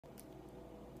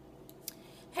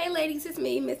Hey ladies, it's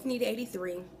me, Miss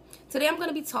Nita83. Today I'm going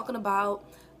to be talking about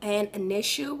an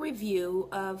initial review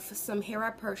of some hair I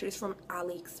purchased from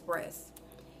Aliexpress.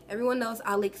 Everyone knows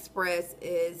Aliexpress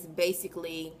is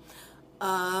basically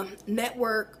a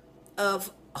network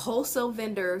of wholesale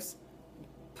vendors,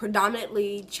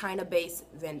 predominantly China-based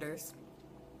vendors,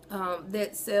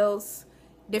 that sells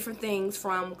different things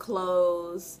from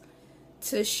clothes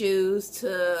to shoes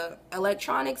to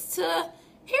electronics to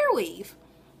hair weave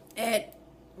at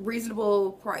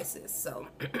reasonable prices. So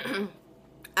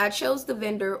I chose the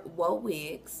vendor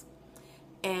WoWigs,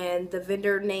 and the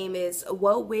vendor name is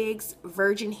WoWigs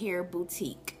Virgin Hair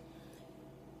Boutique.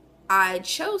 I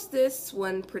chose this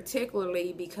one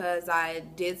particularly because I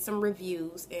did some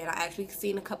reviews, and I actually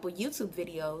seen a couple YouTube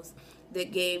videos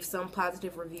that gave some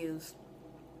positive reviews.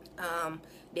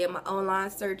 Did my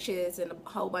online searches and a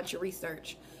whole bunch of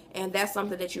research, and that's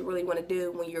something that you really want to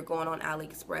do when you're going on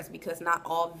AliExpress, because not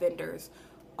all vendors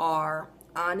are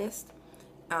honest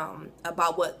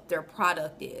about what their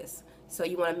product is. So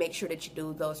you want to make sure that you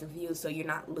do those reviews so you're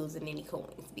not losing any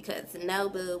coins, because no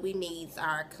boo, we need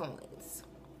our coins.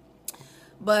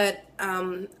 But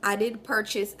I did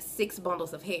purchase 6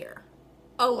 bundles of hair.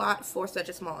 A lot for such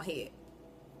a small head.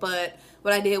 But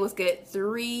what I did was get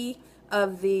 3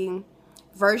 of the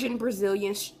Virgin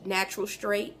Brazilian Natural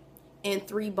Straight and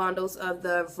 3 bundles of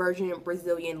the Virgin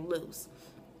Brazilian Loose.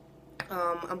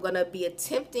 I'm going to be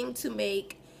attempting to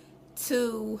make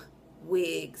 2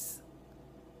 wigs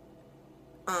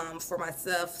for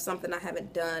myself, something I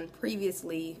haven't done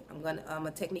previously.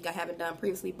 A technique I haven't done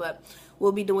previously, but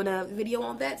we'll be doing a video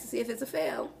on that to see if it's a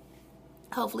fail.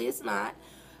 Hopefully it's not.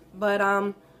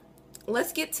 But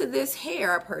let's get to this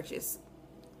hair I purchased.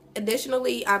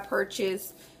 Additionally, I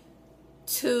purchased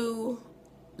 2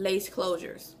 lace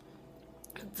closures.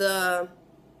 The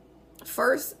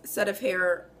first set of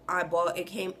hair I bought,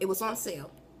 it was on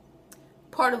sale.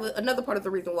 Another part of the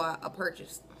reason why I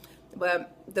purchased.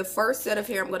 But the first set of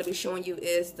hair I'm going to be showing you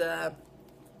is the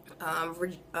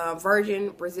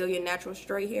Virgin Brazilian Natural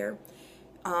Straight hair.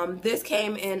 This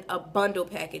came in a bundle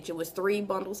package. It was 3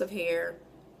 bundles of hair,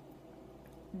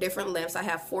 different lengths. I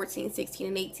have 14, 16,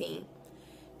 and 18.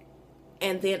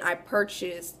 And then I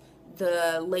purchased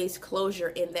the lace closure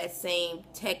in that same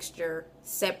texture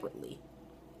separately.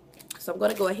 So I'm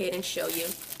going to go ahead and show you.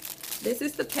 This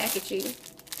is the packaging.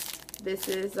 This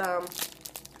is the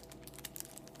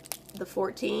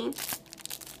 14.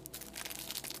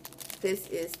 This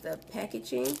is the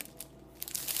packaging.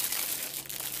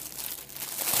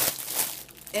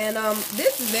 And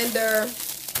this vendor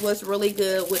was really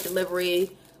good with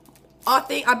delivery.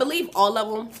 I believe all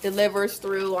of them delivers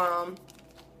through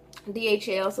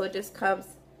DHL, so it just comes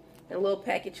in a little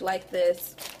package like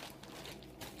this,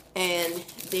 and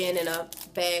then in a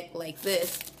bag like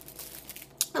this.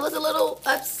 I was a little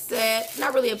upset,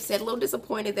 not really upset, a little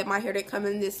disappointed that my hair didn't come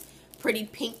in this pretty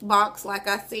pink box like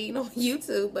I seen on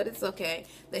YouTube, but it's okay.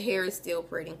 The hair is still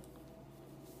pretty.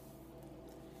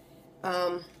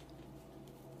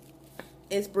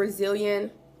 It's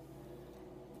Brazilian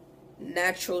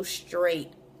Natural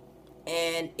Straight,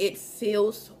 and it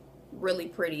feels really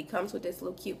pretty. It comes with this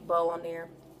little cute bow on there.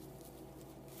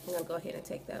 I'm gonna go ahead and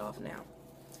take that off now.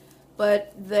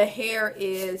 But the hair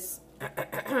is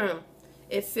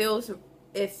it feels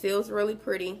really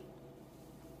pretty.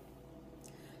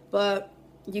 But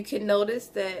you can notice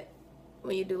that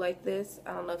when you do like this,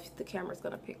 I don't know if the camera's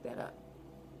gonna pick that up,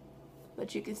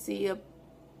 but you can see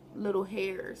little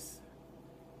hairs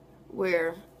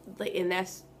and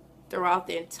that's throughout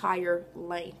the entire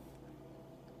length.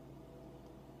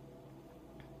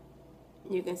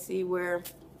 You can see where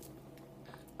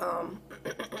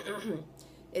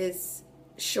it's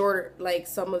shorter, like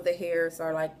some of the hairs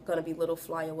are like gonna be little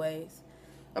flyaways.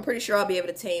 I'm pretty sure I'll be able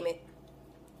to tame it.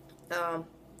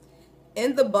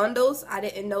 In the bundles, I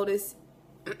didn't notice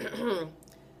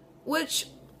which,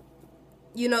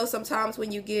 you know, sometimes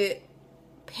when you get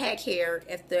pack hair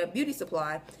at the beauty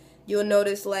supply, you'll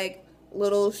notice like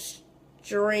little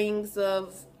strings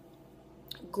of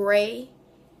gray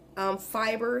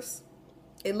fibers.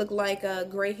 It looked like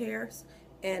gray hairs,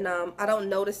 and I don't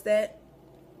notice that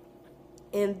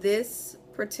in these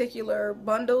particular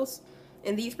bundles.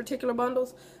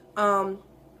 I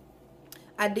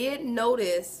did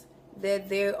notice that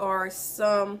there are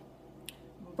some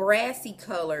brassy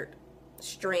colored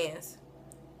strands,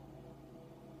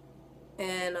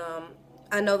 and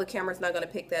I know the camera's not going to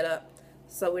pick that up,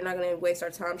 so we're not going to waste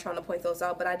our time trying to point those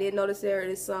out, but I did notice there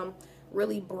is some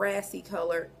really brassy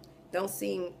colored. Don't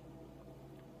seem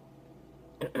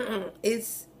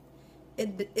it's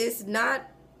not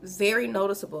very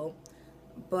noticeable,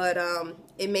 but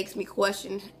it makes me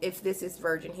question if this is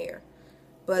virgin hair.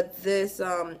 But this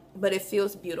but it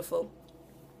feels beautiful.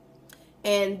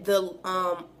 And the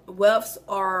wefts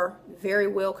are very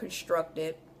well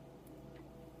constructed.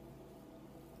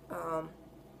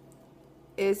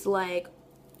 It's like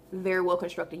very well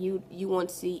constructed. You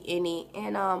won't see any,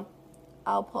 and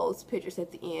I'll post pictures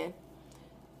at the end.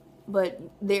 But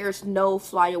there's no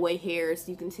flyaway hairs.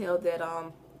 You can tell that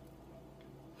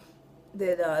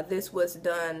this was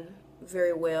done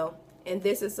very well. And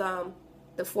this is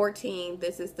the 14.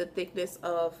 This is the thickness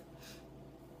of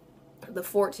the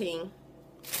 14.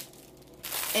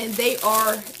 And they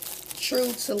are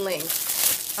true to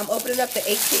length. I'm opening up the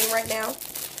 18 right now.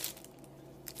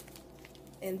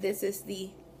 And this is the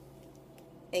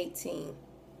 18.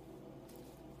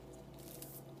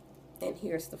 And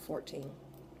here's the 14.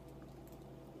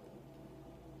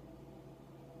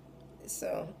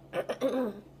 So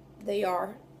they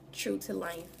are true to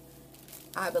length,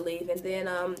 I believe. And then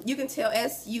you can tell,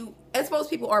 as most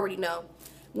people already know,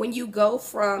 when you go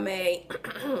from a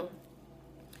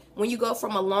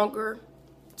longer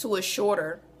to a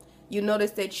shorter, you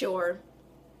notice that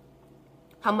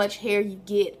how much hair you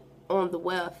get on the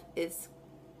weft is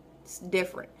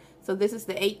different. So this is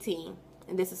the 18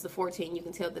 and this is the 14. You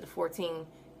can tell that the 14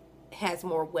 has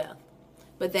more weft,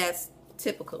 but that's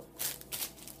typical.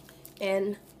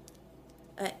 And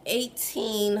an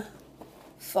 18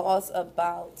 falls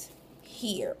about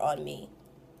here on me,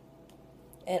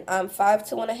 and I'm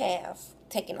 5'2.5",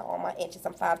 taking all my inches.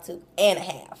 I'm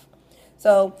 5'2.5".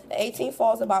 So the 18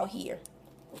 falls about here.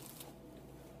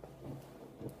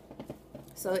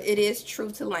 So it is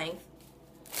true to length.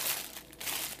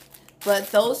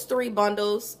 But those 3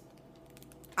 bundles,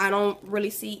 I don't really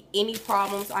see any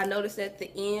problems. I noticed that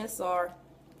the ends are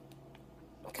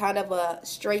kind of a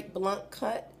straight blunt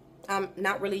cut. I'm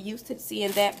not really used to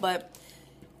seeing that, but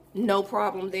no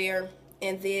problem there.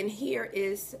 And then here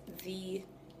is the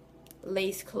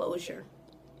lace closure.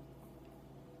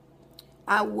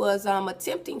 I was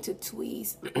attempting to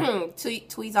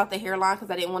tweeze out the hairline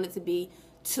because I didn't want it to be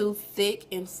too thick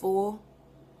and full,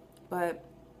 but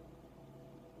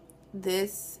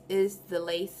this is the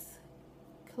lace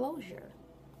closure.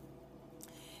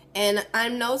 And I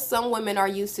know some women are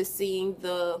used to seeing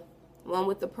the one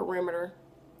with the perimeter.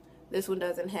 This one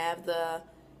doesn't have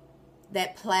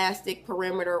that plastic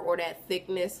perimeter or that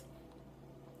thickness.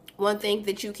 One thing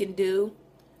that you can do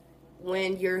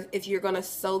if you're gonna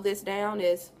sew this down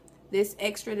is this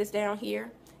extra that's down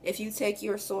here. If you take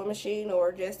your sewing machine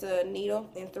or just a needle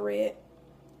and thread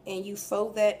and you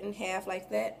fold that in half like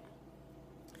that,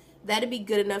 that'd be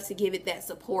good enough to give it that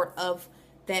support of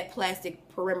that plastic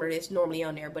perimeter that's normally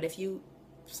on there. But if you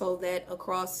fold that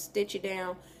across, stitch it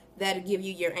down, that'll give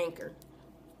you your anchor.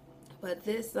 But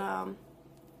this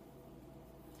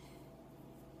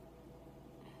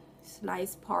it's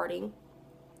nice parting,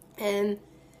 and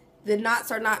the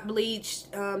knots are not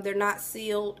bleached, they're not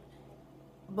sealed,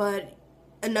 but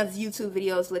enough YouTube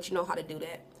videos let you know how to do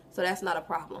that, so that's not a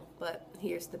problem. But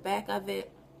here's the back of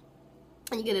it,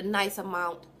 and you get a nice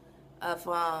amount of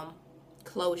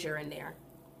closure in there.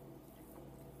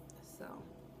 So,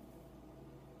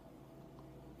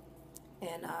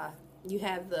 and you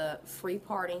have the free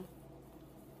parting,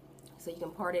 so you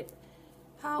can part it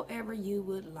however you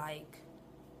would like,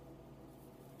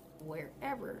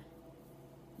 wherever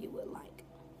you would like.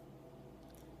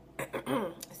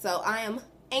 So I am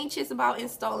anxious about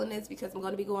installing this because I'm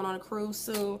going to be going on a cruise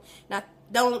soon, and I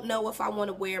don't know if I want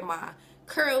to wear my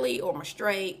curly or my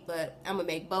straight, but I'm gonna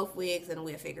make both wigs and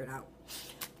we'll figure it out.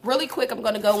 Really quick, I'm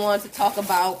gonna go on to talk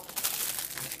about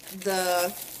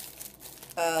the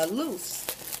loose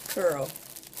curl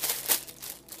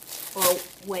or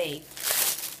wave.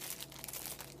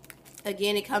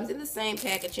 Again, it comes in the same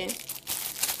packaging,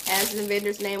 has the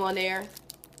vendor's name on there.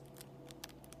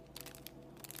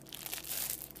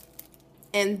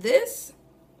 And this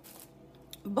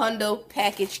bundle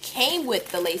package came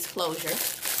with the lace closure.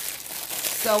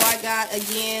 So I got,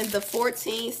 again, the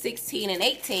 14, 16, and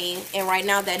 18. And right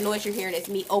now that noise you're hearing is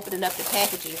me opening up the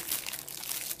packaging.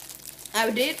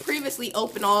 I did previously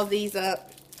open all of these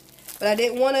up, but I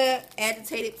didn't want to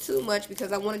agitate it too much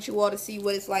because I wanted you all to see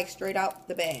what it's like straight out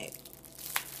the bag.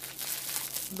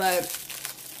 But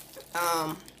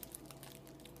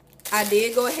I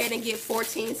did go ahead and get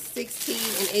 14, 16,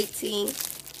 and 18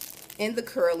 in the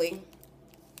curly,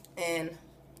 and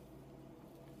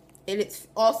it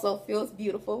also feels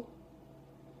beautiful.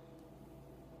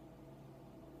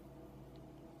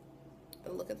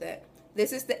 Oh, look at that.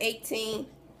 This is the 18.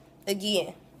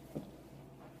 Again,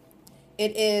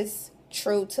 it is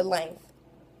true to length.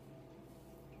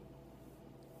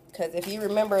 Because if you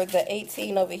remember the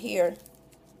 18 over here,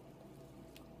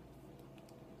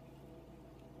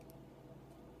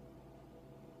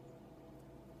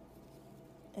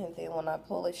 and then when I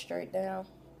pull it straight down,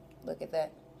 look at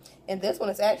that. And this one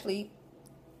is actually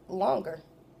longer.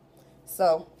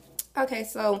 So, okay,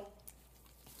 so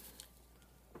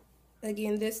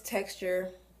again, this texture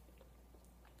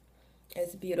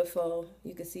is beautiful.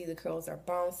 You can see the curls are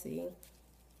bouncy.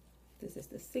 This is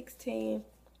the 16,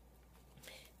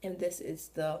 and this is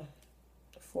the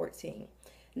 14.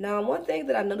 Now, one thing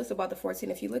that I noticed about the 14,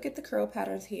 if you look at the curl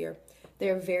patterns here,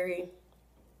 they're very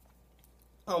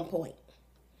on point.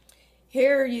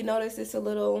 Here, you notice it's a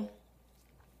little,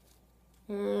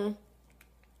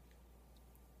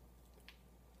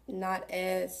 not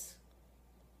as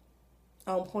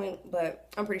on point, but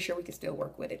I'm pretty sure we can still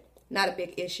work with it. Not a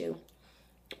big issue,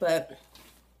 but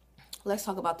let's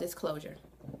talk about this closure.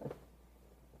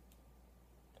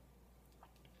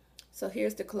 So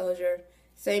here's the closure.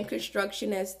 Same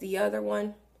construction as the other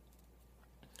one.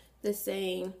 The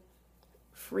same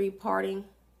free parting.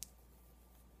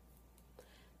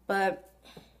 But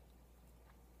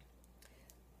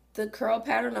the curl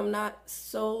pattern, I'm not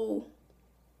so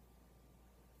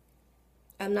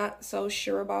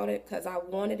sure about it, because I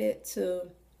wanted it to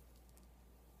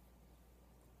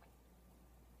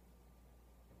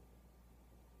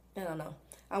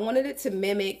I wanted it to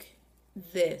mimic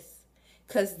this,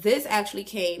 because this actually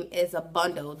came as a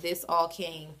bundle. This all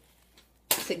came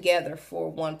together for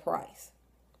one price.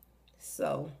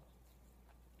 So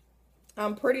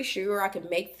I'm pretty sure I can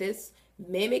make this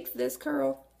mimic this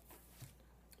curl,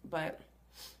 but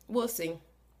we'll see.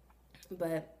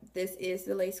 But this is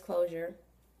the lace closure.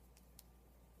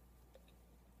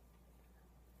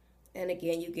 And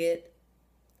again, you get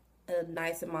a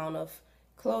nice amount of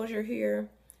closure here.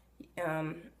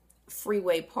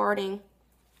 Freeway parting.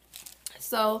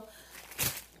 So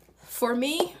for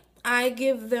me, I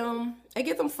give them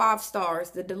 5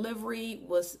 stars. The delivery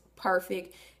was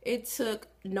perfect. It took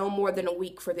no more than a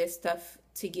week for this stuff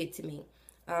to get to me.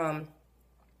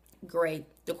 Great.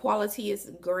 The quality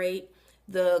is great.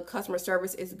 The customer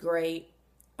service is great.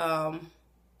 I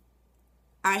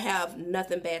have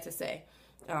nothing bad to say.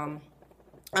 I'm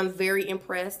very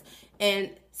impressed.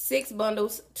 And 6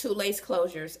 bundles, 2 lace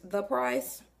closures. The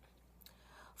price,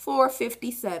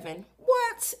 $4.57.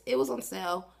 What? It was on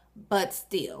sale, but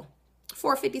still,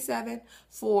 $4.57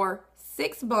 for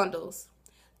 6 bundles,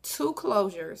 2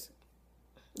 closures.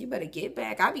 You better get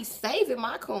back. I be saving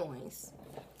my coins.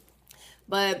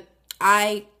 But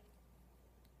I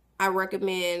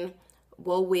recommend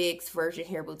WoWigs Virgin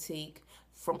Hair Boutique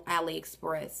from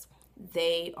Aliexpress.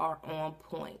 They are on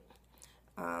point.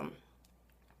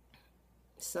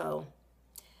 So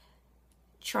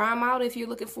try them out if you're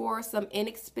looking for some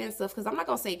inexpensive, because I'm not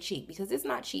going to say cheap, because it's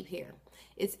not cheap hair.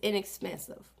 It's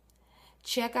inexpensive.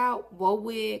 Check out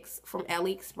WoWigs from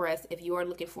Aliexpress if you are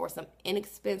looking for some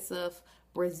inexpensive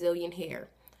Brazilian hair.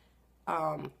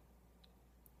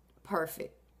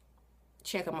 Perfect.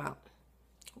 Check them out.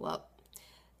 Well,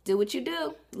 do what you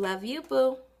do. Love you,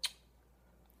 boo.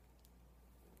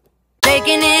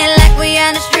 Making it like we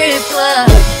on a strip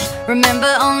club.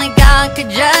 Remember, only God could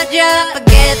judge ya.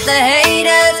 Forget the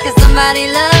haters, cause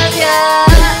somebody loves ya.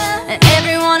 And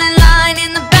everyone in